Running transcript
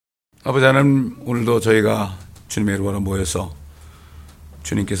아버지 하나님, 오늘도 저희가 주님의 이름으로 모여서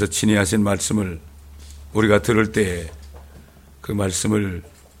주님께서 친히 하신 말씀을 우리가 들을 때에 그 말씀을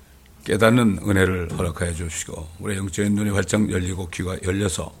깨닫는 은혜를 허락하여 주시고, 우리의 영적인 눈이 활짝 열리고 귀가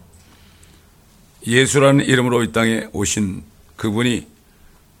열려서 예수라는 이름으로 이 땅에 오신 그분이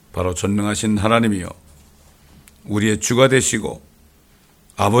바로 전능하신 하나님이요, 우리의 주가 되시고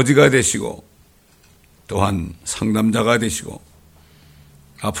아버지가 되시고 또한 상담자가 되시고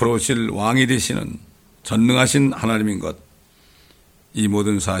앞으로 오실 왕이 되시는 전능하신 하나님인 것, 이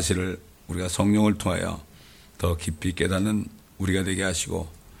모든 사실을 우리가 성령을 통하여 더 깊이 깨닫는 우리가 되게 하시고,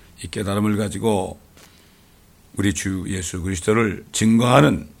 이 깨달음을 가지고 우리 주 예수 그리스도를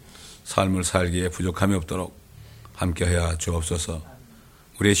증거하는 삶을 살기에 부족함이 없도록 함께하여 주옵소서.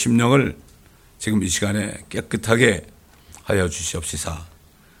 우리의 심령을 지금 이 시간에 깨끗하게 하여 주시옵시사.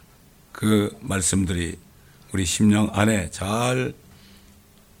 그 말씀들이 우리 심령 안에 잘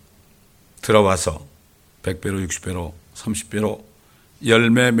들어와서 100배로 60배로 30배로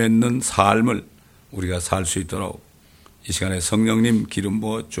열매 맺는 삶을 우리가 살 수 있도록 이 시간에 성령님 기름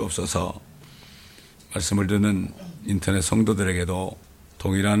부어 주옵소서. 말씀을 듣는 인터넷 성도들에게도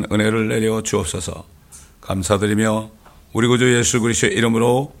동일한 은혜를 내려 주옵소서. 감사드리며 우리 구주 예수 그리스도의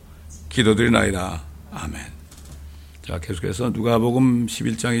이름으로 기도드리나이다. 아멘. 자, 계속해서 누가복음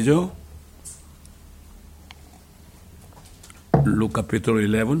 11장이죠. Luke capítulo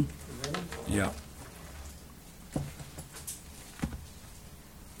 11. Yeah.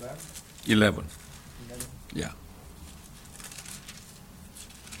 11. Yeah.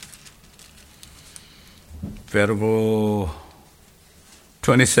 Verbo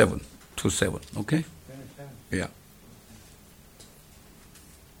 27 to 7. Okay? Yeah.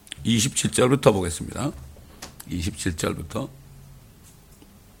 27절부터 보겠습니다. 27절부터.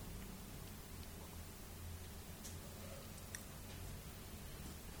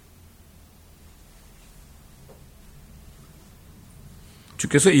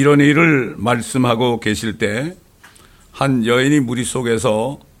 주께서 이런 일을 말씀하고 계실 때 한 여인이 무리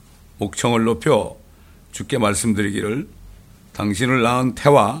속에서 목청을 높여 주께 말씀드리기를, 당신을 낳은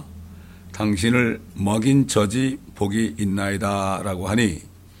태와 당신을 먹인 젖이 복이 있나이다 라고 하니,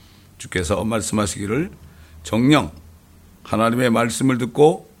 주께서 말씀하시기를 정녕 하나님의 말씀을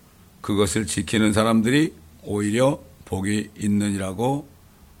듣고 그것을 지키는 사람들이 오히려 복이 있느니라고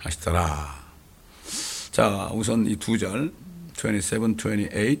하시더라. 자, 우선 이 두 절 27,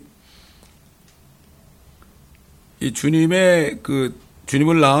 28. 이 주님의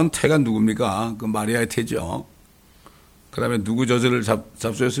주님을 낳은 태가 누굽니까? 그 마리아의 태죠. 그 다음에 누구 젖을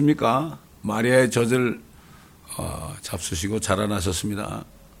잡수셨습니까? 마리아의 젖을 잡수시고 자라나셨습니다.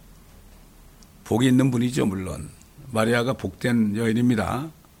 복이 있는 분이죠, 물론. 마리아가 복된 여인입니다.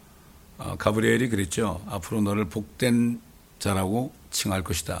 가브리엘이 그랬죠. 앞으로 너를 복된 자라고 칭할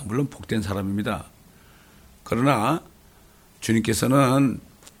것이다. 물론 복된 사람입니다. 그러나 주님께서는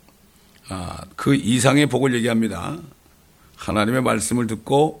그 이상의 복을 얘기합니다. 하나님의 말씀을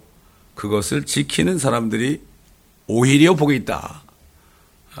듣고 그것을 지키는 사람들이 오히려 복이 있다.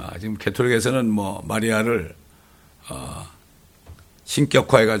 지금 가톨릭에서는 마리아를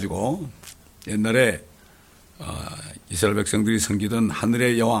신격화해가지고 옛날에 이스라엘 백성들이 섬기던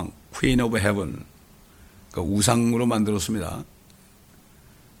하늘의 여왕 Queen of Heaven, 그 우상으로 만들었습니다.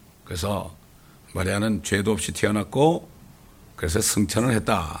 그래서 마리아는 죄도 없이 태어났고 그래서 승천을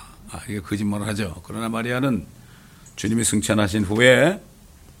했다. 이게 거짓말을 하죠. 그러나 마리아는 주님이 승천하신 후에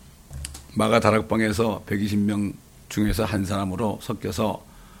마가 다락방에서 120명 중에서 한 사람으로 섞여서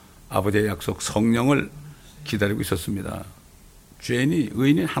아버지의 약속 성령을 기다리고 있었습니다.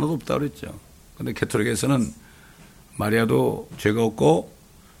 의인이 하나도 없다고 그랬죠. 그런데 가톨릭에서는 마리아도 죄가 없고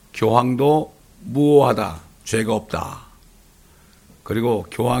교황도 무오하다, 죄가 없다. 그리고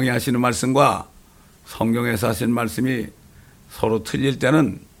교황이 하시는 말씀과 성경에서 하시는 말씀이 서로 틀릴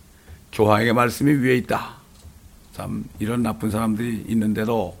때는 교황의 말씀이 위에 있다. 참 이런 나쁜 사람들이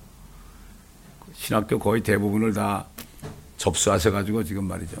있는데도 신학교 거의 대부분을 다 접수하셔가지고 지금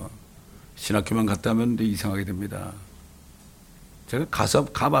말이죠. 신학교만 갔다 하면 이상하게 됩니다. 제가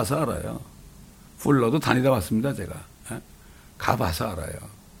가봐서 알아요. 풀러도 다니다 왔습니다, 제가. 가봐서 알아요.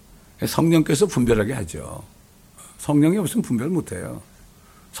 성령께서 분별하게 하죠. 성령이 없으면 분별 못해요.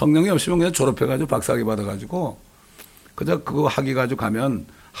 성령이 없으면 그냥 졸업해가지고 박사학위 받아가지고 그저 그거 학위 가지고 가면,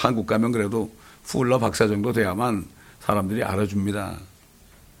 한국 가면 그래도 풀러 박사 정도 돼야만 사람들이 알아줍니다.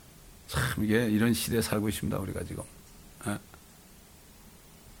 참 이게 이런 시대에 살고 있습니다, 우리가 지금.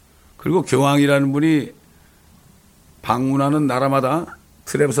 그리고 교황이라는 분이 방문하는 나라마다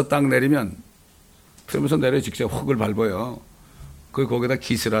트랩에서 딱 내리면, 트랩에서 내려 직접 흙을 밟아요. 거기다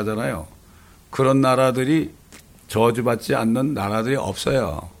기스를 하잖아요. 그런 나라들이 저주받지 않는 나라들이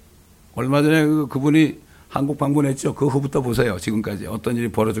없어요. 얼마 전에 그분이 한국 방문했죠. 그 후부터 보세요. 지금까지 어떤 일이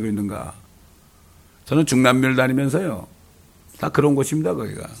벌어지고 있는가. 저는 중남미를 다니면서요. 다 그런 곳입니다.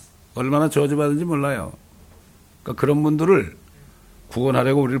 거기가. 얼마나 저주받은지 몰라요. 그러니까 그런 분들을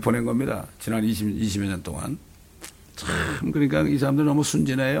구원하려고 우리를 보낸 겁니다. 지난 20여 년 동안. 참 그러니까 이 사람들 너무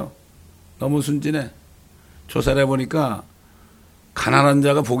순진해요. 너무 순진해. 조사를 해보니까 가난한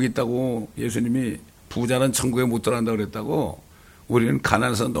자가 복이 있다고 예수님이 부자는 천국에 못 들어간다고 그랬다고. 우리는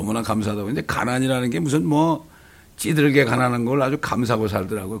가난해서 너무나 감사하다고. 근데 가난이라는 게 무슨 뭐 찌들게 가난한 걸 아주 감사하고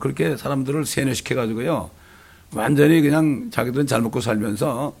살더라고요. 그렇게 사람들을 세뇌시켜가지고요. 완전히 그냥 자기들은 잘 먹고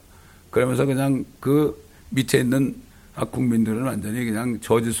살면서 그러면서 그냥 그 밑에 있는 국민들은 완전히 그냥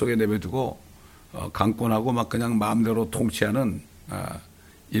저주 속에 내버려두고 강권하고 막 그냥 마음대로 통치하는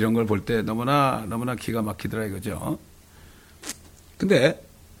이런 걸 볼 때 너무나 기가 막히더라 이거죠. 근데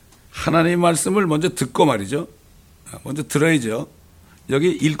하나님의 말씀을 먼저 듣고 말이죠. 먼저 들어야죠. 여기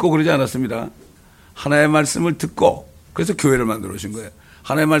읽고 그러지 않았습니다. 하나님의 말씀을 듣고 그래서 교회를 만들어 오신 거예요.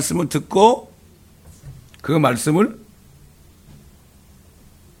 하나님의 말씀을 듣고 그 말씀을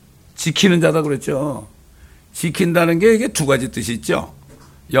지키는 자다 그랬죠. 지킨다는 게 이게 두 가지 뜻이 있죠.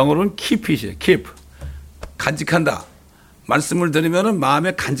 영어로는 keep이에요. keep. 간직한다. 말씀을 들으면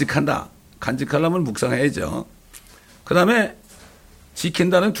마음에 간직한다. 간직하려면 묵상해야죠. 그 다음에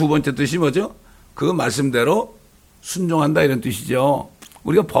지킨다는 두 번째 뜻이 뭐죠? 그 말씀대로 순종한다 이런 뜻이죠.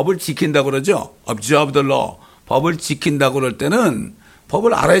 우리가 법을 지킨다고 그러죠. observe the law. 법을 지킨다고 그럴 때는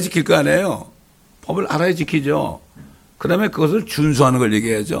법을 알아야 지킬 거 아니에요. 법을 알아야 지키죠. 그 다음에 그것을 준수하는 걸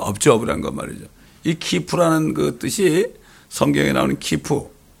얘기해야죠. observe라는 것 말이죠. 이 keep라는 그 뜻이 성경에 나오는 keep,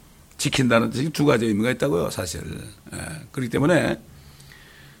 지킨다는 뜻이 두 가지 의미가 있다고요, 사실. 그렇기 때문에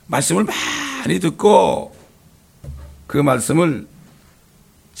말씀을 많이 듣고 그 말씀을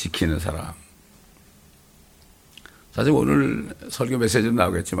지키는 사람. 사실 오늘 설교 메시지도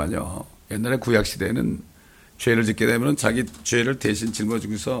나오겠지만요. 옛날에 구약시대에는 죄를 짓게 되면 자기 죄를 대신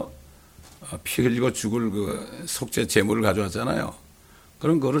짊어지고서 피 흘리고 죽을 그 속죄 제물을 가져왔잖아요.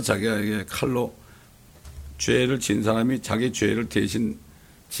 그런 거를 자기가 칼로 죄를 진 사람이 자기 죄를 대신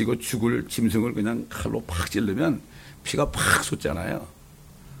지고 죽을 짐승을 그냥 칼로 팍 찌르면 피가 팍 솟잖아요.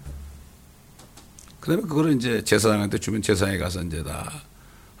 그 다음에 그거를 이제 제사장한테 주면 제사장에 가서 이제 다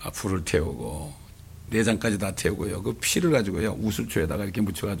불을 태우고 내장까지 다 태우고요. 그 피를 가지고요. 우슬초에다가 이렇게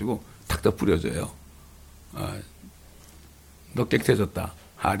묻혀가지고 탁탁 뿌려줘요. 너 깨끗해졌다.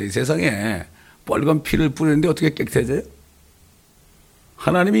 아니 세상에 빨간 피를 뿌리는데 어떻게 깨끗해져요?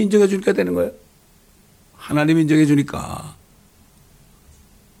 하나님이 인정해 주니까 되는 거예요. 하나님이 인정해 주니까.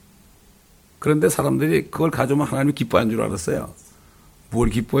 그런데 사람들이 그걸 가져오면 하나님이 기뻐하는 줄 알았어요. 뭘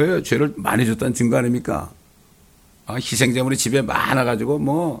기뻐해요? 죄를 많이 줬다는 증거 아닙니까? 희생제물이 집에 많아가지고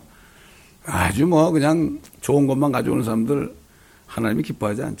뭐 아주 뭐 그냥 좋은 것만 가져오는 사람들 하나님이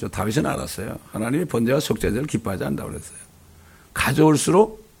기뻐하지 않죠. 다윗은 알았어요. 하나님이 번제와 속죄제를 기뻐하지 않는다고 그랬어요.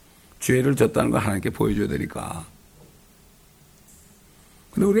 가져올수록 죄를 졌다는 걸 하나님께 보여줘야 되니까.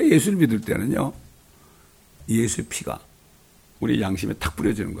 근데 우리가 예수를 믿을 때는요. 예수의 피가 우리 양심에 탁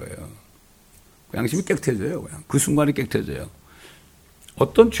뿌려지는 거예요. 양심이 깨끗해져요. 그냥 그 순간에 깨끗해져요.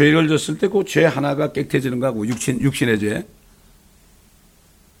 어떤 죄를 졌을 때 그 죄 하나가 깨끗해지는 거하고 육신의 죄.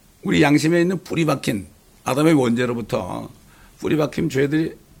 우리 양심에 있는 뿌리 박힌 아담의 원죄로부터 뿌리 박힌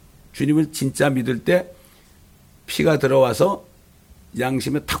죄들이 주님을 진짜 믿을 때 피가 들어와서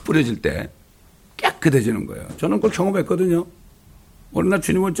양심에 탁 뿌려질 때 깨끗해지는 거예요. 저는 그걸 경험했거든요. 어느 날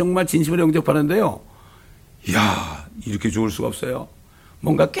주님을 정말 진심으로 영접하는데요. 이야, 이렇게 좋을 수가 없어요.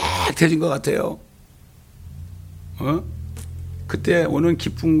 뭔가 깨끗해진 것 같아요. 그때 오는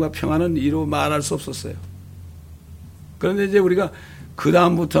기쁨과 평안은 이루 말할 수 없었어요. 그런데 이제 우리가 그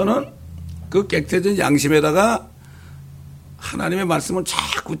다음부터는 그 깨끗해진 양심에다가 하나님의 말씀을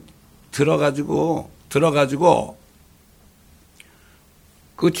자꾸 들어가지고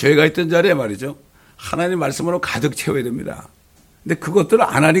그 죄가 있던 자리에 말이죠. 하나님의 말씀으로 가득 채워야 됩니다. 근데 그것들을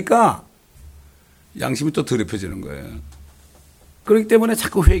안 하니까 양심이 또 더럽혀지는 거예요. 그렇기 때문에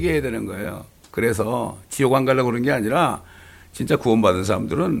자꾸 회개해야 되는 거예요. 그래서 지옥 안 가려고 그런 게 아니라 진짜 구원받은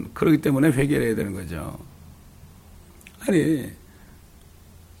사람들은 그렇기 때문에 회개를 해야 되는 거죠. 아니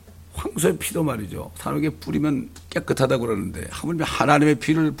황소의 피도 말이죠. 사람에게 뿌리면 깨끗하다고 그러는데 하물며 하나님의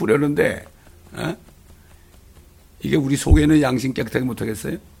피를 뿌렸는데 이게 우리 속에 있는 양심 깨끗하게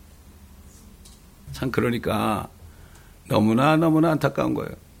못하겠어요? 참 그러니까 너무나 안타까운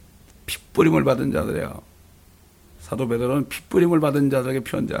거예요. 핏뿌림을 받은 자들이에요. 사도 베드로는 핏뿌림을 받은 자들에게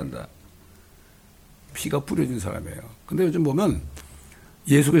편지한다. 피가 뿌려진 사람이에요. 근데 요즘 보면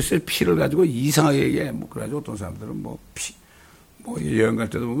예수 그리스도의 피를 가지고 이상하게 얘기해. 뭐 그래가지고 어떤 사람들은 뭐 여행 갈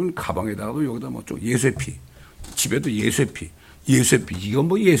때도 보면 가방에다가도 여기다 뭐 좀 예수의 피, 집에도 예수의 피, 예수의 피. 이건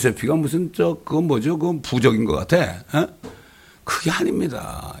뭐 예수의 피가 무슨 그건 뭐죠? 그건 부적인 것 같아. 그게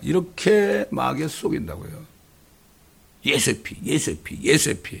아닙니다. 이렇게 마귀에 속인다고요. 예수의 피, 예수의 피,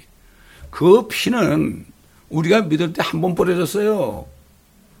 예수의 피. 그 피는 우리가 믿을 때 한 번 뿌려졌어요.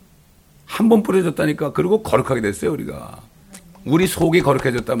 한 번 뿌려졌다니까. 그리고 거룩하게 됐어요, 우리가. 우리 속이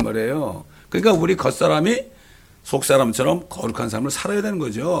거룩해졌단 말이에요. 그러니까 우리 겉사람이 속사람처럼 거룩한 삶을 살아야 되는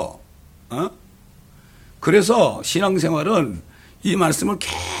거죠. 그래서 신앙생활은 이 말씀을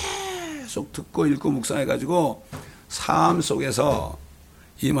계속 듣고 읽고 묵상해가지고 삶 속에서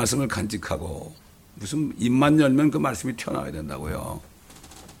이 말씀을 간직하고 무슨 입만 열면 그 말씀이 튀어나와야 된다고요.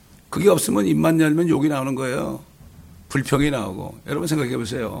 그게 없으면 입만 열면 욕이 나오는 거예요. 불평이 나오고. 여러분 생각해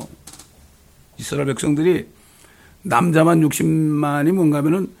보세요. 이스라엘 백성들이 남자만 60만이 뭔가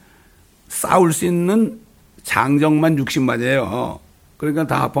하면은 싸울 수 있는 장정만 60만이에요. 그러니까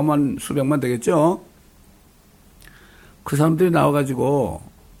다 합하면 수백만 되겠죠. 그 사람들이 나와가지고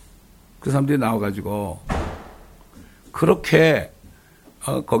그렇게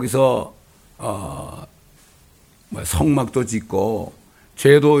거기서 성막도 짓고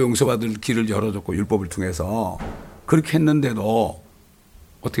죄도 용서받을 길을 열어줬고 율법을 통해서 그렇게 했는데도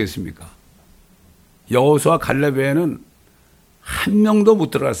어떻게 했습니까? 여호수아 갈렙 외에는 한 명도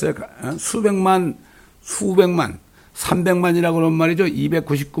못 들어갔어요. 수백만 300만이라고 그런 말이죠.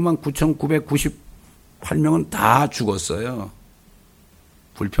 299만 9,998명은 다 죽었어요.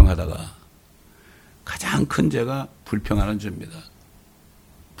 불평하다가. 가장 큰 죄가 불평하는 죄입니다.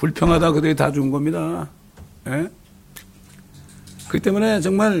 불평하다 그들이 다 죽은 겁니다. 예? 그렇기 때문에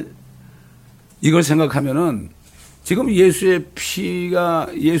정말 이걸 생각하면은 지금 예수의 피가,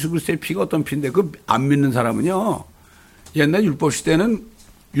 예수 그리스도의 피가 어떤 피인데 그 안 믿는 사람은요, 옛날 율법 시대는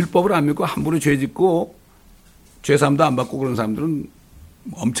율법을 안 믿고 함부로 죄 짓고 죄사함도 안 받고 그런 사람들은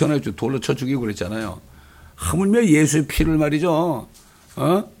엄청나게 돌로 쳐 죽이고 그랬잖아요. 하물며 예수의 피를 말이죠.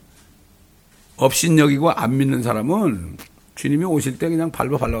 업신여기고 안 믿는 사람은 주님이 오실 때 그냥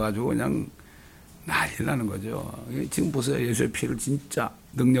발라가지고 그냥 난리 나는 거죠. 지금 보세요. 예수의 피를 진짜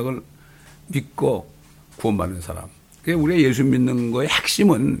능력을 믿고 구원받는 사람. 우리가 예수 믿는 거의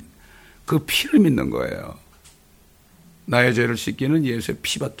핵심은 그 피를 믿는 거예요. 나의 죄를 씻기는 예수의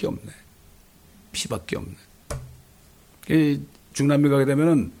피밖에 없네. 피밖에 없네. 중남미 가게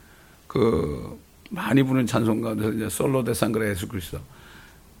되면은 많이 부르는 찬송 가운데서 이제 솔로 데상그라 예수 그리스도.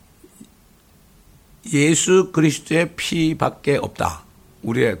 예수 그리스도의 피밖에 없다.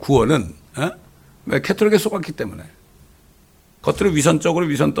 우리의 구원은 왜 캐톨릭에 속았기 때문에 겉으로 위선적으로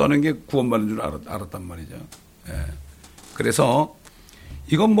위선 떠는 게 구원받는 줄 알았단 말이죠. 예. 그래서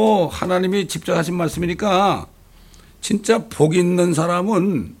이건 뭐 하나님이 직접 하신 말씀이니까 진짜 복 있는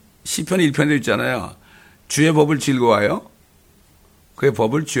사람은 시편 1편에 있잖아요. 주의 법을 즐거워하여 그의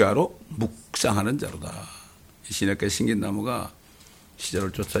법을 주야로 묵상하는 자로다. 시냇가에 심긴 나무가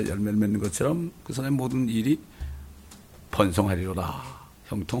시절을 쫓아 열매를 맺는 것처럼 그 사람의 모든 일이 번성하리로다.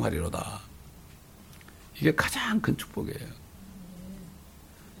 형통하리로다. 이게 가장 큰 축복이에요.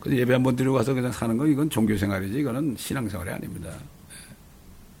 그래서 예배 한번 드리고 가서 그냥 사는 건 이건 종교생활이지 이거는 신앙생활이 아닙니다.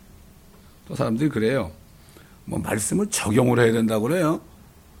 또 사람들이 그래요. 뭐 말씀을 적용을 해야 된다고 그래요.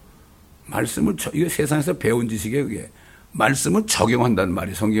 이게 세상에서 배운 지식이에요. 그게. 말씀을 적용한다는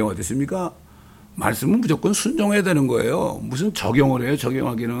말이 성경에 어디 있습니까? 말씀은 무조건 순종해야 되는 거예요. 무슨 적용을 해요,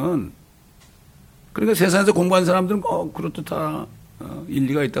 적용하기는. 그러니까 세상에서 공부한 사람들은 그렇다.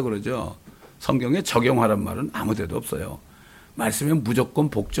 일리가 있다 그러죠. 성경에 적용하란 말은 아무 데도 없어요. 말씀에 무조건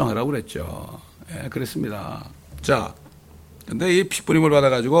복종하라고 그랬죠. 예, 그랬습니다. 자, 근데 이 피뿌림을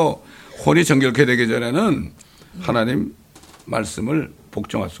받아가지고 혼이 정결케 되기 전에는 하나님 말씀을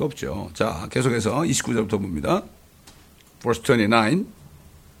복종할 수가 없죠. 자, 계속해서 29절부터 봅니다. verse 29.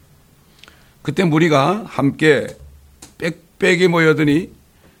 그때 무리가 함께 빽빽이 모여드니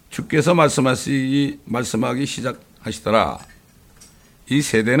주께서 말씀하기 시작하시더라. 이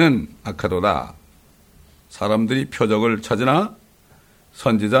세대는 악하도다. 사람들이 표적을 찾으나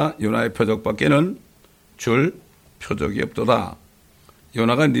선지자 요나의 표적밖에는 줄 표적이 없도다.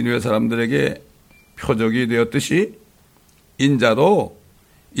 요나가 니느웨 사람들에게 표적이 되었듯이 인자도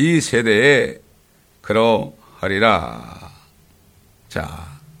이 세대에 그러하리라.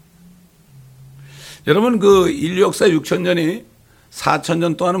 자, 여러분 그 인류 역사 6,000년이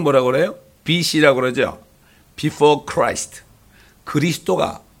 4,000년 동안은 뭐라고 그래요? BC라고 그러죠. Before Christ.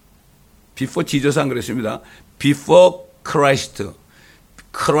 그리스도가 Before Jesus 안 그랬습니다. Before Christ.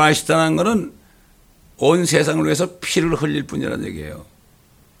 Christ라는 것은 온 세상을 위해서 피를 흘릴 뿐이라는 얘기예요.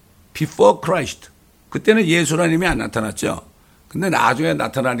 Before Christ. 그때는 예수라는 이름이 안 나타났죠. 근데 나중에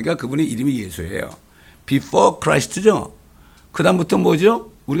나타나니까 그분의 이름이 예수예요. Before Christ죠. 그 다음부터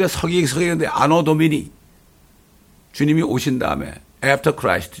뭐죠? 우리가 서기인데 아노 도미니. 주님이 오신 다음에 after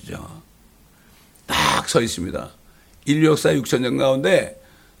Christ죠. 딱 서 있습니다. 인류 역사 6,000년 가운데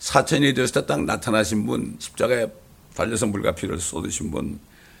 4,000년이 되었을 때 딱 나타나신 분, 십자가에 달려서 물과 피를 쏟으신 분,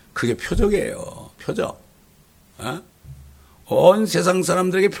 그게 표적이에요. 표적. 온 세상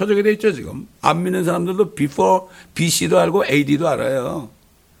사람들에게 표적이 돼 있죠, 지금. 안 믿는 사람들도 before BC도 알고 AD도 알아요.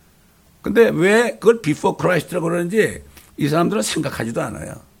 근데 왜 그걸 before Christ라고 그러는지 이 사람들은 생각하지도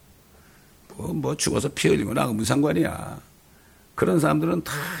않아요. 뭐 죽어서 피 흘리면 나하고 무슨 상관이야. 그런 사람들은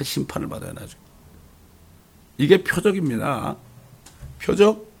다 심판을 받아야 나중에. 이게 표적입니다.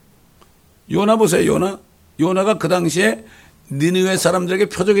 표적. 요나 보세요, 요나. 요나가 그 당시에 니느웨 사람들에게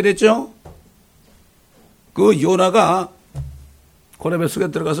표적이 됐죠. 그 요나가 고레 속에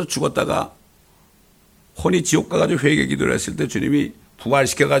들어가서 죽었다가 혼이 지옥 가가지고 회개 기도를 했을 때 주님이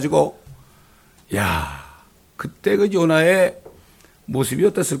부활시켜가지고, 야, 그때 그 요나의 모습이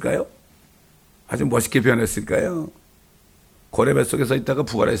어땠을까요? 아주 멋있게 변했을까요? 고레 속에서 있다가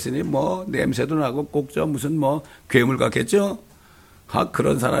부활했으니 뭐 냄새도 나고 꼭 저 무슨 뭐 괴물 같겠죠?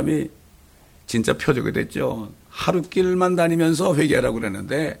 그런 사람이 진짜 표적이 됐죠. 하룻길만 다니면서 회개하라고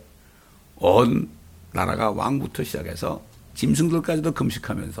그랬는데 온 나라가 왕부터 시작해서 짐승들까지도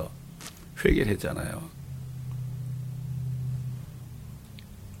금식하면서 회개를 했잖아요.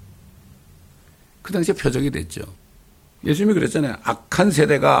 그 당시에 표적이 됐죠. 예수님이 그랬잖아요. 악한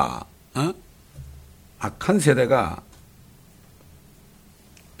세대가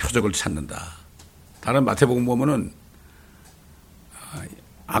표적을 찾는다. 다른 마태복음 보면은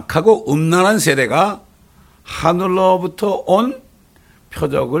악하고 음란한 세대가 하늘로부터 온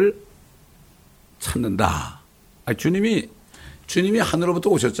표적을 찾는다. 주님이 하늘로부터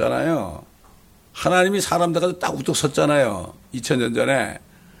오셨잖아요. 하나님이 사람들 가지고 딱 우뚝 섰잖아요. 2000년 전에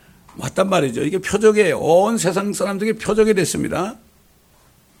왔단 말이죠. 이게 표적이에요. 온 세상 사람들에게 표적이 됐습니다.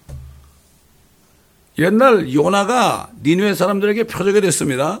 옛날 요나가 니느웨 사람들에게 표적이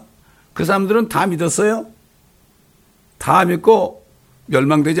됐습니다. 그 사람들은 다 믿었어요. 다 믿고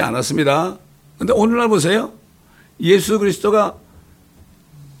멸망되지 않았습니다. 그런데 오늘날 보세요. 예수 그리스도가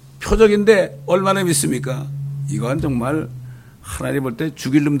표적인데 얼마나 믿습니까? 이건 정말 하나님 볼 때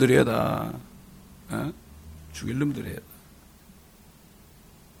죽일 놈들이야 다. 죽일 놈들이야.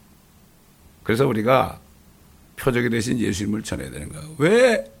 그래서 우리가 표적이 되신 예수님을 전해야 되는 거예요.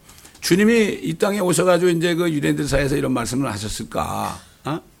 왜 주님이 이 땅에 오셔가지고 이제 그 유대인들 사이에서 이런 말씀을 하셨을까?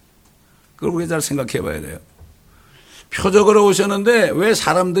 그걸 우리가 잘 생각해 봐야 돼요. 표적으로 오셨는데 왜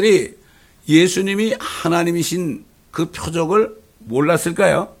사람들이 예수님이 하나님이신 그 표적을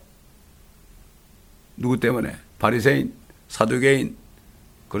몰랐을까요? 누구 때문에? 바리새인, 사두개인,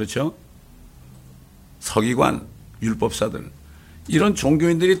 그렇죠? 서기관, 율법사들. 이런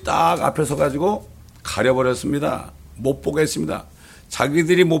종교인들이 딱 앞에 서가지고 가려버렸습니다. 못 보겠습니다.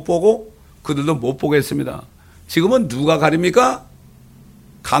 자기들이 못 보고 그들도 못 보겠습니다. 지금은 누가 가립니까?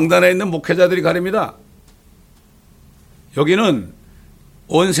 강단에 있는 목회자들이 가립니다. 여기는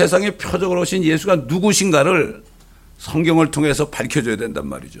온 세상에 표적으로 오신 예수가 누구신가를 성경을 통해서 밝혀줘야 된단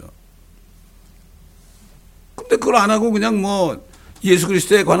말이죠. 근데 그걸 안 하고 그냥 뭐 예수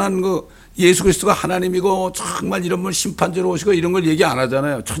그리스도에 관한 예수 그리스도가 하나님이고 정말 이런 분 심판자로 오시고 이런 걸 얘기 안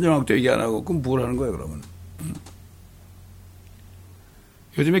하잖아요. 천년왕국도 얘기 안 하고. 그럼 뭘 하는 거예요, 그러면?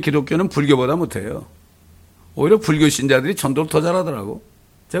 요즘에 기독교는 불교보다 못해요. 오히려 불교 신자들이 전도를 더 잘하더라고.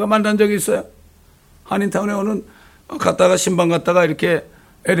 제가 만난 적이 있어요. 한인타운에 오는 갔다가 신방 갔다가 이렇게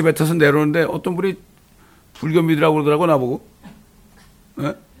엘리베이터에서 내려오는데 어떤 분이 불교 믿으라고 그러더라고 나보고.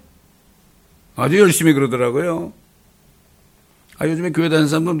 네? 아주 열심히 그러더라고요. 요즘에 교회 다니는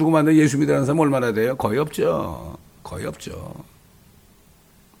사람도 누구 만나면 예수 믿으라는 사람 얼마나 돼요? 거의 없죠. 거의 없죠.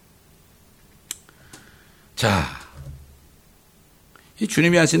 자, 이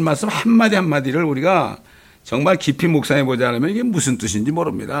주님이 하신 말씀 한마디 한마디를 우리가 정말 깊이 묵상해 보지 않으면 이게 무슨 뜻인지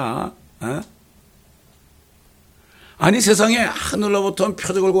모릅니다. 아니 세상에 하늘로부터 온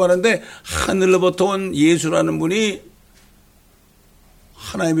표적을 구하는데 하늘로부터 온 예수라는 분이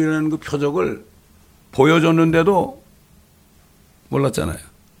하나님이라는 그 표적을 보여줬는데도 몰랐잖아요.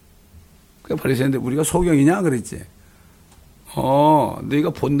 그 바리새인들 우리가 소경이냐 그랬지. 너희가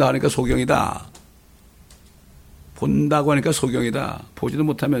본다 하니까 소경이다. 본다고 하니까 소경이다. 보지도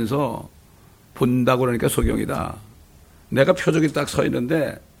못하면서 본다고 하니까 소경이다. 내가 표적이 딱 서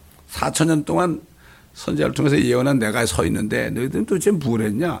있는데 4,000년 동안 선지자를 통해서 예언한 내가 서 있는데 너희들은 도대체 뭘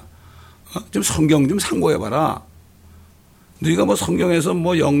했냐? 좀 성경 좀 상고해봐라. 너희가 뭐 성경에서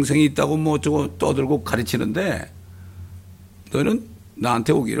뭐 영생이 있다고 뭐 어쩌고 떠들고 가르치는데 너는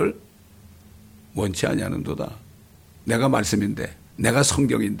나한테 오기를 원치 아니하는도다. 내가 말씀인데, 내가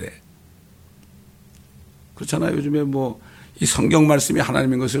성경인데. 그렇잖아요. 요즘에 뭐 이 성경 말씀이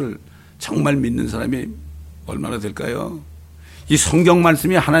하나님인 것을 정말 믿는 사람이 얼마나 될까요? 이 성경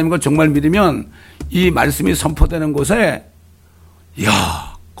말씀이 하나님 걸 정말 믿으면 이 말씀이 선포되는 곳에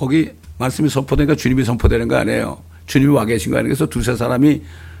이야 거기 말씀이 선포되니까 주님이 선포되는 거 아니에요. 주님이 와 계신 거 아니에요. 그래서 두세 사람이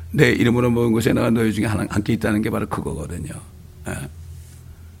내 이름으로 모인 곳에 내가 너희 중에 함께 있다는 게 바로 그거거든요. 예?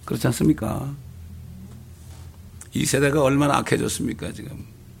 그렇지 않습니까? 이 세대가 얼마나 악해졌습니까 지금.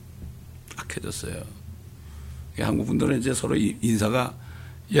 악해졌어요. 한국 분들은 이제 서로 인사가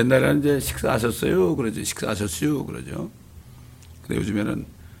옛날에는 이제 식사하셨어요 그러죠. 식사하셨어요 그러죠. 근데 요즘에는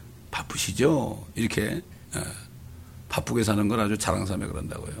바쁘시죠? 이렇게 바쁘게 사는 걸 아주 자랑삼에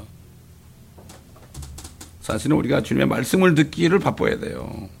그런다고요. 사실은 우리가 주님의 말씀을 듣기를 바빠야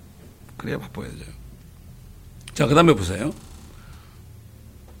돼요. 그래야 바빠야죠. 자, 그 다음에 보세요.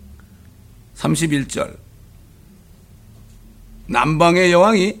 31절. 남방의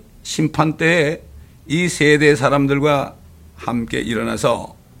여왕이 심판 때에 이 세대 사람들과 함께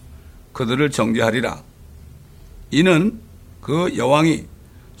일어나서 그들을 정죄하리라. 이는 그 여왕이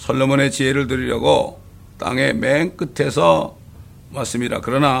솔로몬의 지혜를 들으려고 땅의 맨 끝에서 왔습니다.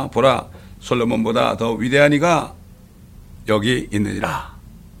 그러나 보라 솔로몬보다 더 위대한 이가 여기 있느니라.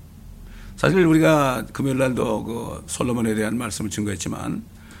 사실 우리가 금요일 날도 그 솔로몬에 대한 말씀을 증거했지만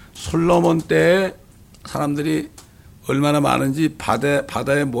솔로몬 때 사람들이 얼마나 많은지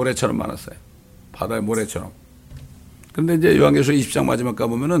바다의 모래처럼 많았어요. 바다의 모래처럼. 그런데 이제 요한계시록 20장 마지막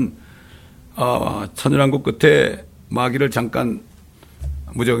가보면은 천연왕국 끝에 마귀를 잠깐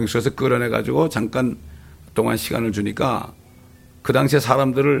무적행수에서 끌어내가지고 잠깐 동안 시간을 주니까 그 당시에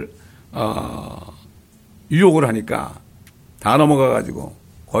사람들을 유혹을 하니까 다 넘어가가지고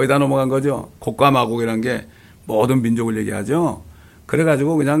거의 다 넘어간 거죠. 곡과 마곡이라는 게 모든 민족을 얘기하죠.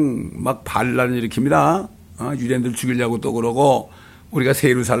 그래가지고 그냥 막 반란을 일으킵니다. 유대인들 죽이려고 또 그러고 우리가 새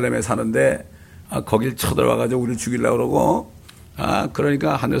예루살렘에 사는데 거길 쳐들어와가지고 우리를 죽이려고 그러고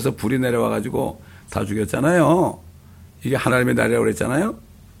그러니까 하늘에서 불이 내려와가지고 다 죽였잖아요. 이게 하나님의 날이라고 그랬잖아요.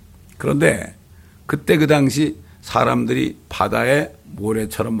 그런데 그때 그 당시 사람들이 바다에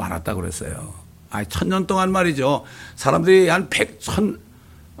모래처럼 많았다고 그랬어요. 1000년 동안 말이죠. 사람들이 한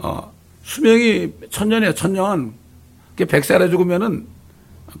수명이 1000년이에요. 1000년. 100살에 죽으면은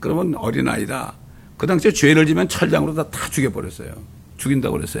그러면 어린아이다. 그 당시에 죄를 지면 철장으로 다 죽여버렸어요.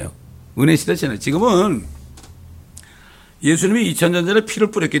 죽인다고 그랬어요. 은혜 시대잖아요. 지금은 예수님이 2000년 전에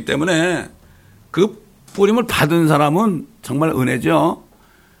피를 뿌렸기 때문에 그 뿌림을 받은 사람은 정말 은혜죠.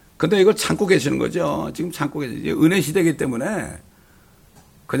 근데 이걸 참고 계시는 거죠. 지금 참고 계시죠. 은혜 시대이기 때문에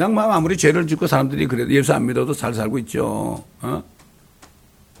그냥 아무리 죄를 짓고 사람들이 그래도 예수 안 믿어도 잘 살고 있죠.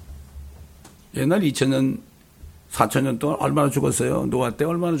 옛날 2000년, 4000년 동안 얼마나 죽었어요. 노아 때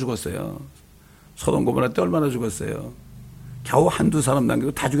얼마나 죽었어요. 소돔 고모라 때 얼마나 죽었어요. 겨우 한두 사람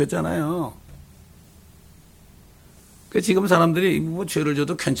남기고 다 죽였잖아요. 지금 사람들이 뭐 죄를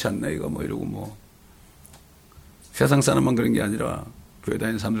져도 괜찮네 이거 뭐 이러고 뭐 세상 사람만 그런 게 아니라 교회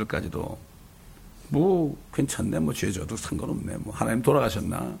다니는 사람들까지도 뭐 괜찮네 뭐 죄 져도 상관없네 뭐 하나님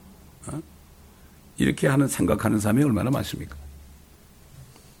돌아가셨나 이렇게 생각하는 사람이 얼마나 많습니까?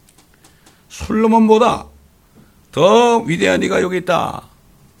 솔로몬보다 더 위대한 이가 여기 있다.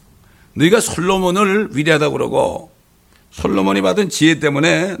 너희가 솔로몬을 위대하다고 그러고 솔로몬이 받은 지혜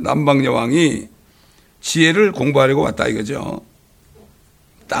때문에 남방 여왕이 지혜를 공부하려고 왔다 이거죠.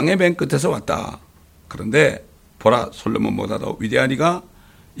 땅의 맨 끝에서 왔다. 그런데 보라 솔로몬보다 더 위대한 이가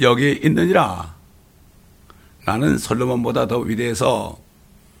여기 있느니라. 나는 솔로몬보다 더 위대해서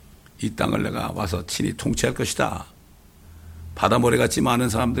이 땅을 내가 와서 친히 통치할 것이다. 바다 모래같이 많은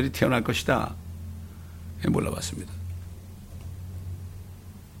사람들이 태어날 것이다. 몰라봤습니다.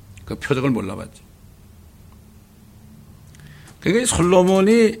 그 표적을 몰라봤죠. 그러니까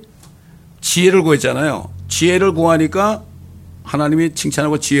솔로몬이 지혜를 구했잖아요. 지혜를 구하니까 하나님이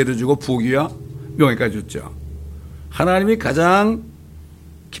칭찬하고 지혜를 주고 부귀와 명예까지 줬죠. 하나님이 가장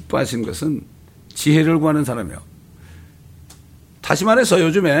기뻐하시는 것은 지혜를 구하는 사람이에요. 다시 말해서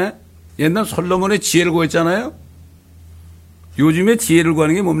요즘에 옛날 솔로몬의 지혜를 구했잖아요. 요즘에 지혜를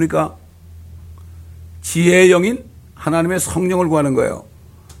구하는 게 뭡니까? 지혜의 영인 하나님의 성령을 구하는 거예요.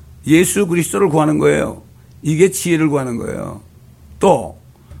 예수 그리스도를 구하는 거예요. 이게 지혜를 구하는 거예요. 또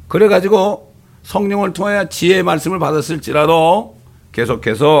그래가지고 성령을 통해 지혜의 말씀을 받았을지라도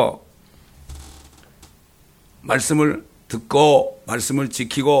계속해서 말씀을 듣고 말씀을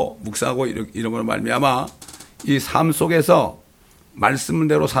지키고 묵상하고 이런 말미암아 이 삶 속에서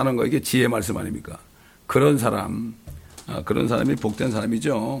말씀대로 사는 거 이게 지혜의 말씀 아닙니까? 그런 사람이 복된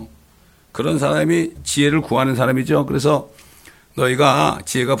사람이죠. 그런 사람이 지혜를 구하는 사람이죠. 그래서 너희가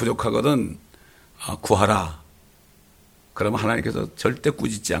지혜가 부족하거든 구하라. 그러면 하나님께서 절대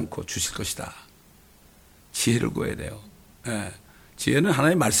꾸짖지 않고 주실 것이다. 지혜를 구해야 돼요. 예. 지혜는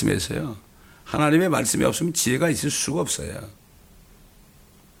하나님의 말씀에 있어요. 하나님의 말씀이 없으면 지혜가 있을 수가 없어요.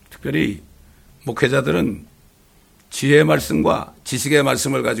 특별히 목회자들은 지혜의 말씀과 지식의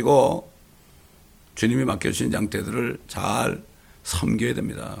말씀을 가지고 주님이 맡겨주신 양떼들을 잘 섬겨야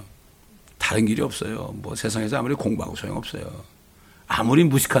됩니다. 다른 길이 없어요. 뭐 세상에서 아무리 공부하고 소용없어요. 아무리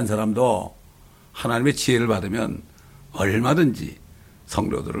무식한 사람도 하나님의 지혜를 받으면 얼마든지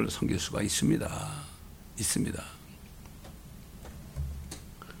성도들을 섬길 수가 있습니다. 있습니다.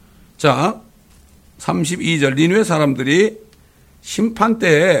 자, 32절. 니느웨 사람들이 심판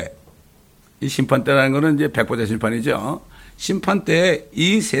때에, 이 심판 때라는 것은 이제 백보자 심판이죠. 심판 때에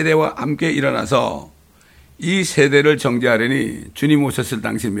이 세대와 함께 일어나서 이 세대를 정죄하려니 주님 오셨을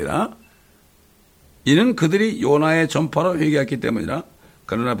당시입니다. 이는 그들이 요나의 전파로 회개했기 때문이라.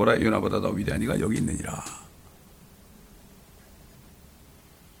 그러나 보라, 요나보다 더 위대한 이가 여기 있느니라.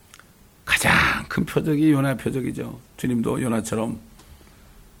 가장 큰 표적이 요나의 표적이죠. 주님도 요나처럼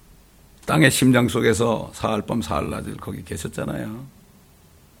땅의 심장 속에서 사흘밤 사흘낮을 거기 계셨잖아요.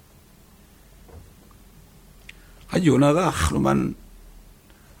 요나가 하루만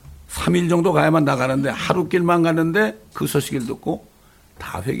 3일 정도 가야만 나가는데 하루 길만 가는데 그 소식을 듣고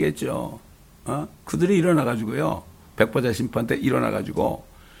다 회개했죠. 그들이 일어나가지고요. 백보자 심판 때 일어나가지고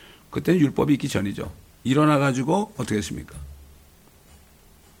그때는 율법이 있기 전이죠. 일어나가지고 어떻게 했습니까?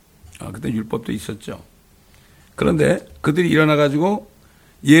 그때 율법도 있었죠. 그런데 그들이 일어나가지고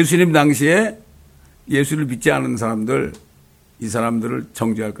예수님 당시에 예수를 믿지 않은 사람들, 이 사람들을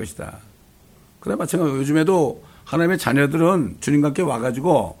정죄할 것이다. 그래 마찬가지로 요즘에도 하나님의 자녀들은 주님과 함께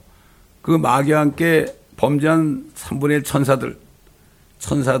와가지고 그 마귀와 함께 범죄한 3분의 1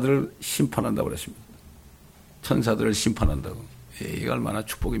 천사들을 심판한다고 그랬습니다. 천사들을 심판한다고. 이게 얼마나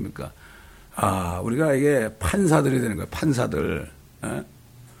축복입니까? 우리가 이게 판사들이 되는 거예요. 판사들.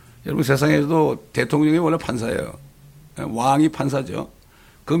 여러분 세상에서도 대통령이 원래 판사예요. 왕이 판사죠.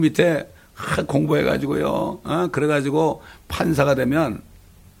 그 밑에 공부해가지고요. 그래가지고 판사가 되면,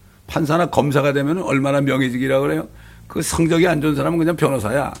 판사나 검사가 되면 얼마나 명예직이라고 그래요. 그 성적이 안 좋은 사람은 그냥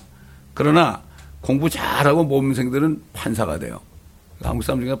변호사야. 그러나 공부 잘하고 모범생들은 판사가 돼요. 한국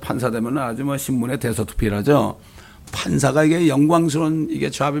사람 중에 판사 되면 아주 뭐 신문에 대서투필하죠. 판사가 이게 영광스러운 이게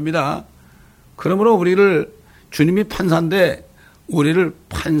조합입니다. 그러므로 우리를 주님이 판사인데 우리를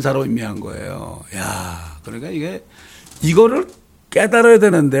판사로 임명한 거예요. 야, 그러니까 이거를 깨달아야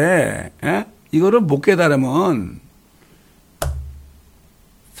되는데, 이거를 못 깨달으면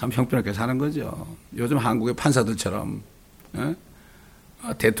참 형편없게 사는 거죠. 요즘 한국의 판사들처럼,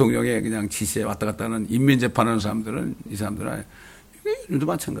 대통령의 그냥 지시에 왔다 갔다 하는 인민재판하는 사람들은, 이 사람들은 요즘도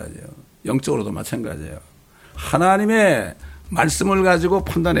마찬가지예요. 영적으로도 마찬가지예요. 하나님의 말씀을 가지고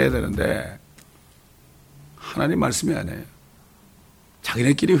판단해야 되는데, 하나님 말씀이 아니에요.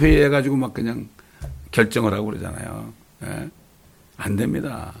 자기네끼리 회의해가지고 막 그냥 결정을 하고 그러잖아요. 안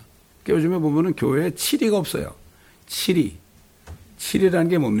됩니다. 그러니까 요즘에 보면은 교회에 치리가 없어요. 치리라는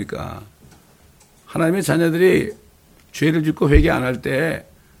게 뭡니까? 하나님의 자녀들이 죄를 짓고 회개 안 할 때,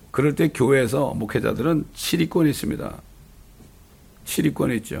 그럴 때 교회에서 목회자들은 치리권이 있습니다.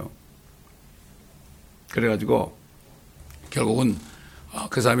 치리권이 있죠. 그래가지고 결국은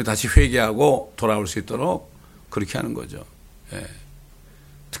그 사람이 다시 회개하고 돌아올 수 있도록 그렇게 하는 거죠.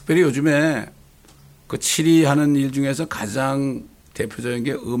 특별히 요즘에 그 치리하는 일 중에서 가장 대표적인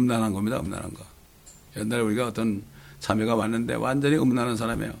게 음란한 겁니다. 음란한 거. 옛날에 우리가 어떤 자매가 왔는데 완전히 음란한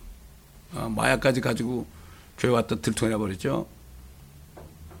사람이에요. 마약까지 가지고 교회 왔다 들통해 버렸죠.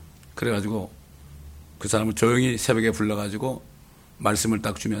 그래가지고 그 사람을 조용히 새벽에 불러가지고 말씀을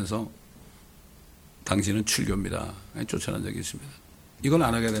딱 주면서 당신은 출교입니다. 쫓아난 적이 있습니다. 이걸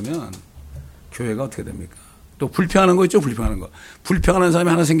안 하게 되면 교회가 어떻게 됩니까? 또 불평하는 거 있죠. 불평하는 거. 불평하는 사람이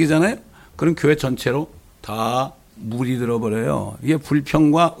하나 생기잖아요. 그럼 교회 전체로 다 물이 들어버려요. 이게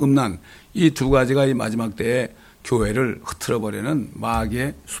불평과 음란, 이 두 가지가 이 마지막 때에 교회를 흐트러버리는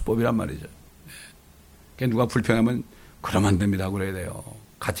마귀의 수법이란 말이죠. 그러니까 누가 불평하면 그러면 안 됩니다. 그래야 돼요.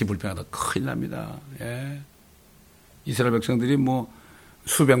 같이 불평하다 큰일 납니다. 이스라엘 백성들이 뭐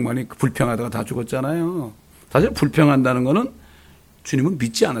수백만이 불평하다가 다 죽었잖아요. 사실 불평한다는 거는 주님은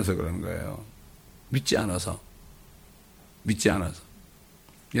믿지 않아서 그러는 거예요. 믿지 않아서.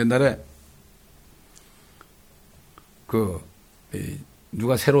 옛날에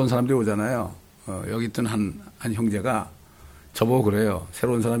누가 새로운 사람들이 오잖아요. 여기 있던 한 형제가 저보고 그래요.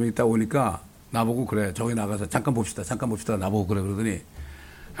 새로운 사람이 있다 오니까 나보고 그래. 저기 나가서 잠깐 봅시다. 나보고 그래. 그러더니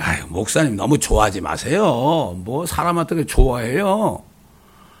아유, 목사님 너무 좋아하지 마세요. 뭐 사람한테 좋아해요.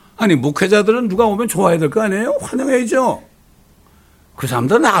 아니, 목회자들은 누가 오면 좋아해야 될 거 아니에요? 환영해야죠. 그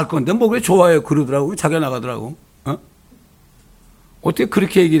사람들은 나갈 건데 뭐 그래 좋아해요. 그러더라고요. 자기가 나가더라고. 어떻게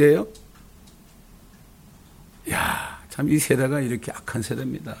그렇게 얘기를 해요? 야, 참 이 세대가 이렇게 악한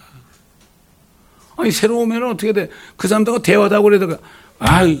세대입니다. 아니, 새로 오면 어떻게 돼? 그 사람들하고 대화도 하고 그래다가,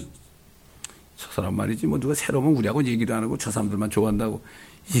 아이, 저 사람 말이지. 뭐 누가 새로 오면 우리하고 얘기도 안 하고 저 사람들만 좋아한다고.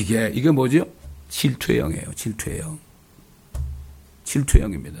 이게 뭐죠? 질투의 영이에요. 질투의 영. 질투의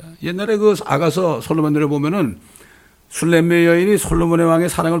영입니다. 옛날에 그 아가서 솔로몬들을 보면은 술렘메 여인이 솔로몬의 왕의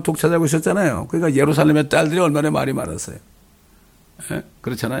사랑을 독차지하고 있었잖아요. 그러니까 예루살렘의 딸들이 얼마나 말이 많았어요. 예?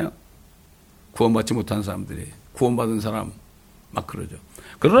 그렇잖아요. 구원받지 못한 사람들이 구원받은 사람 막 그러죠.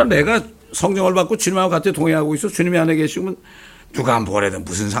 그러나 내가 성령을 받고 주님하고 같이 동행하고 있어 주님이 안에 계시면 누가 뭐래도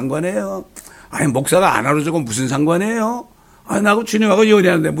무슨 상관이에요. 아니 목사가 안 알아주고 무슨 상관이에요. 아니 나하고 주님하고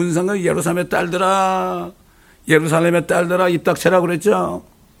연애하는데 무슨 상관이에요. 예루살렘의 딸들아, 예루살렘의 딸들아 입 닥쳐라 그랬죠.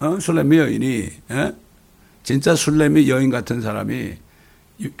 술렘미 여인이. 예? 진짜 술렘미 여인 같은 사람이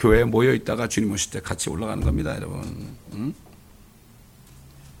교회에 모여 있다가 주님 오실 때 같이 올라가는 겁니다, 여러분. 응?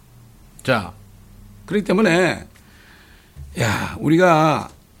 자, 그렇기 때문에 우리가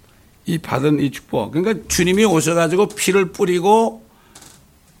이 받은 이 축복, 그러니까 주님이 오셔가지고 피를 뿌리고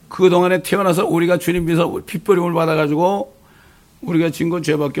그 동안에 태어나서 우리가 주님 위해서 피 뿌림을 받아가지고 우리가 진 건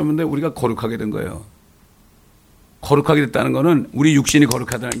죄밖에 없는데 우리가 거룩하게 된 거예요. 거룩하게 됐다는 거는 우리 육신이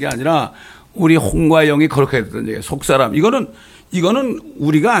거룩하다는 게 아니라 우리 혼과 영이 거룩하게 됐다는 얘기예요. 속사람. 이거는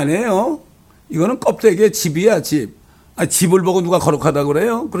우리가 아니에요. 이거는 껍데기의 집이야, 집. 집을 보고 누가 거룩하다고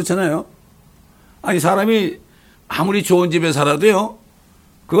그래요? 그렇잖아요. 아니, 사람이 아무리 좋은 집에 살아도요,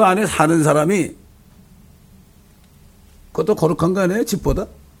 그 안에 사는 사람이 그것도 거룩한 거 아니에요? 집보다?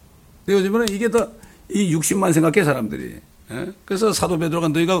 근데 요즘에는 이게 더 이 육신만 생각해, 사람들이. 예? 그래서 사도 베드로가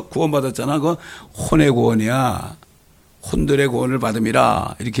너희가 구원받았잖아. 그거 혼의 구원이야. 혼들의 구원을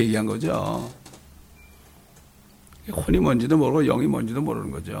받음이라. 이렇게 얘기한 거죠. 혼이 뭔지도 모르고 영이 뭔지도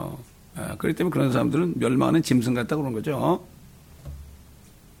모르는 거죠. 예? 그렇기 때문에 그런 사람들은 멸망하는 짐승 같다고 그런 거죠.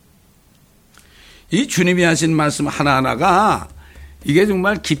 이 주님이 하신 말씀 하나하나가 이게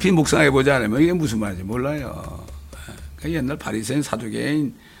정말 깊이 묵상해보지 않으면 이게 무슨 말인지 몰라요. 그러니까 옛날 바리새인,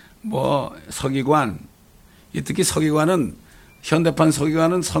 사두개인, 뭐 서기관, 특히 서기관은 현대판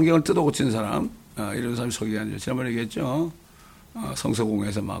서기관은 성경을 뜯어 고치는 사람, 이런 사람이 서기관이죠. 지난번에 얘기했죠.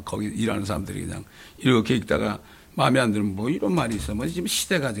 성서공회에서 막 거기 일하는 사람들이 그냥 이렇게 읽다가 마음에 안 들면 뭐 이런 말이 있어. 뭐 지금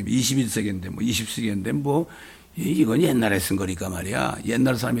시대가 지금 21세기인데 뭐 20세기인데 뭐 이건 옛날에 쓴 거니까 말이야.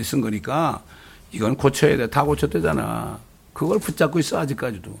 옛날 사람이 쓴 거니까 이건 고쳐야 돼. 다 고쳤대잖아. 그걸 붙잡고 있어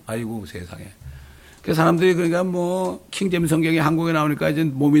아직까지도. 아이고 세상에. 그 사람들이 그러니까 뭐 킹제임스 성경이 한국에 나오니까 이제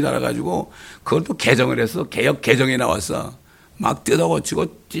몸이 달아가지고 그걸 또 개정을 했어. 개혁 개정이 나왔어. 막 뜯어고치고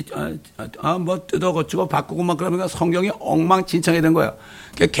뭐 뜯어고치고 바꾸고 막 그러니까 성경이 엉망진창이 된 거야.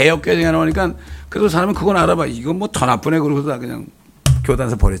 개혁 개정이 나오니까 그래도 사람은 그건 알아봐. 이건 뭐 더 나쁘네 그러고서 다 그냥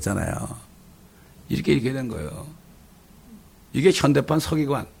교단에서 버렸잖아요. 이렇게 된 거예요. 이게 현대판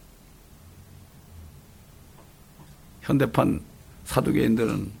서기관. 현대판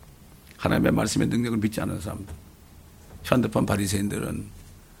사두개인들은 하나님의 말씀의 능력을 믿지 않는 사람들. 현대판 바리새인들은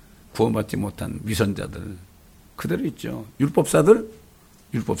구원받지 못한 위선자들. 그대로 있죠. 율법사들은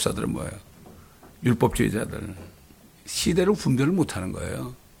뭐예요? 율법주의자들. 시대를 분별을 못하는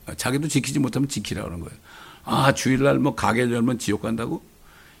거예요. 자기도 지키지 못하면 지키라고 하는 거예요. 아, 주일날 뭐 가게 열면 지옥 간다고?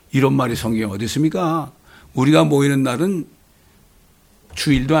 이런 말이 성경에 어디 있습니까? 우리가 모이는 날은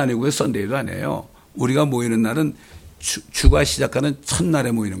주일도 아니고요. 썬데이도 아니에요. 우리가 모이는 날은 주가 시작하는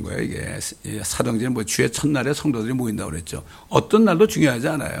첫날에 모이는 거예요. 이게 사도행전에 뭐 주의 첫날에 성도들이 모인다고 그랬죠. 어떤 날도 중요하지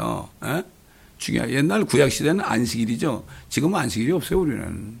않아요. 에? 옛날 구약 시대는 안식일이죠. 지금은 안식일이 없어요.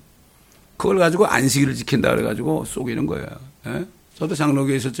 우리는 그걸 가지고 안식일을 지킨다 그래가지고 속이는 거예요. 에? 저도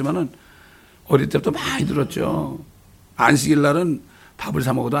장로교에 있었지만은 어릴 때부터 많이 들었죠. 안식일 날은 밥을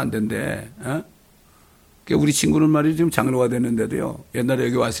사 먹어도 안 된대. 에? 우리 친구는 말이죠. 지금 장로가 됐는데도요. 옛날에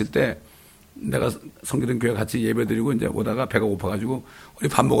여기 왔을 때. 내가 성기동 교회 같이 예배 드리고 이제 오다가 배가 고파가지고 우리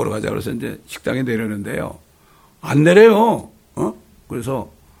밥 먹으러 가자 그래서 이제 식당에 내렸는데요. 안 내려요.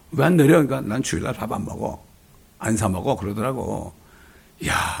 그래서 왜 안 내려? 그러니까 난 주일날 밥 안 먹어. 안 사 먹어. 그러더라고.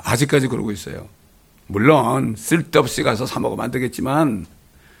 이야, 아직까지 그러고 있어요. 물론 쓸데없이 가서 사 먹으면 안 되겠지만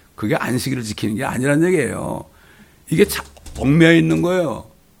그게 안식일을 지키는 게 아니란 얘기예요. 이게 얽매여 있는 거예요.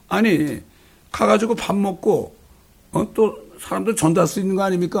 아니, 가가지고 밥 먹고 또 사람들 전도할 수 있는 거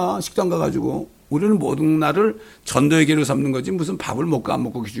아닙니까? 식당 가가지고. 우리는 모든 날을 전도의 기회로 삼는 거지 무슨 밥을 먹고 안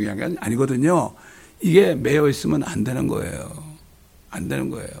먹고 그게 중요한 게 아니거든요. 이게 매여 있으면 안 되는 거예요. 안 되는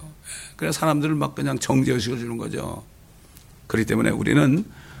거예요. 그래서 사람들을 막 그냥 정죄의식을 주는 거죠. 그렇기 때문에 우리는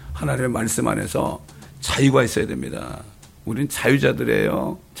하나님의 말씀 안에서 자유가 있어야 됩니다. 우리는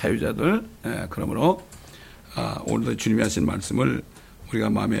자유자들이에요. 자유자들. 그러므로 오늘도 주님이 하신 말씀을 우리가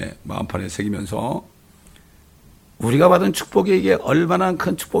마음판에 새기면서 우리가 받은 축복이 이게 얼마나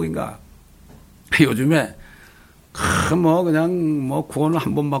큰 축복인가. 요즘에 그냥 구원을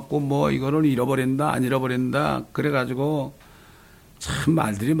한 번 받고 이거를 잃어버린다 안 잃어버린다 그래가지고 참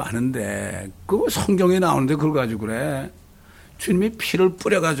말들이 많은데 그 성경에 나오는데 그걸 가지고 그래. 주님이 피를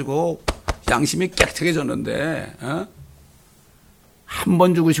뿌려가지고 양심이 깨끗해졌는데 한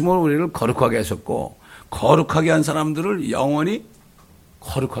번 죽으시면 우리를 거룩하게 하셨고 거룩하게 한 사람들을 영원히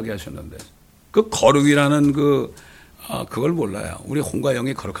거룩하게 하셨는데 그 거룩이라는 그걸 몰라요. 우리 혼과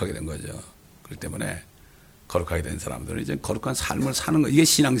영이 거룩하게 된 거죠. 그렇기 때문에 거룩하게 된 사람들은 이제 거룩한 삶을 사는 거. 이게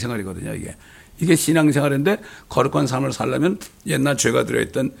신앙생활이거든요. 이게 신앙생활인데 거룩한 삶을 살려면 옛날 죄가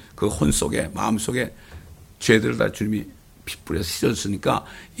들어있던 그 혼 속에 마음 속에 죄들을 다 주님이 피 뿌려서 씻어줬으니까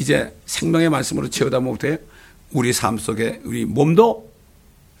이제 생명의 말씀으로 채우다 못해 우리 삶 속에 우리 몸도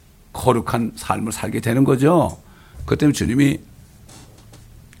거룩한 삶을 살게 되는 거죠. 그것 때문에 주님이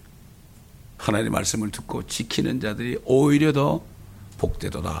하나님의 말씀을 듣고 지키는 자들이 오히려 더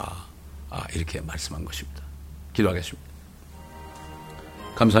복되도다. 이렇게 말씀한 것입니다. 기도하겠습니다.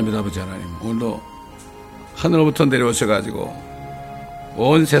 감사합니다. 아버지 하나님, 오늘도 하늘로부터 내려오셔가지고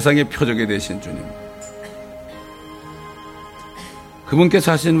온 세상의 표적이 되신 주님,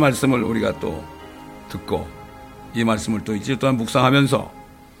 그분께서 하신 말씀을 우리가 또 듣고 이 말씀을 또 이주 동안 묵상하면서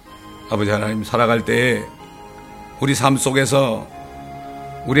아버지 하나님 살아갈 때에 우리 삶 속에서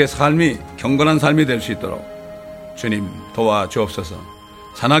우리의 삶이 경건한 삶이 될 수 있도록 주님 도와주옵소서.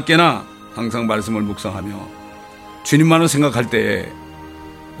 자나깨나 항상 말씀을 묵상하며 주님만을 생각할 때에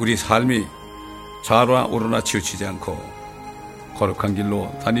우리 삶이 좌로나 우로나 치우치지 않고 거룩한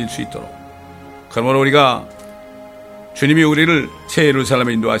길로 다닐 수 있도록, 그러므로 우리가 주님이 우리를 새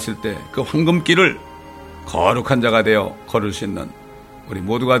예루살렘에 인도하실 때 그 황금길을 거룩한 자가 되어 걸을 수 있는 우리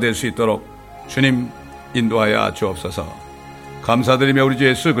모두가 될 수 있도록 주님 인도하여 주옵소서. 감사드리며 우리 주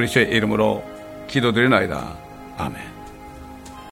예수 그리스도의 이름으로 기도드리나이다. 아멘.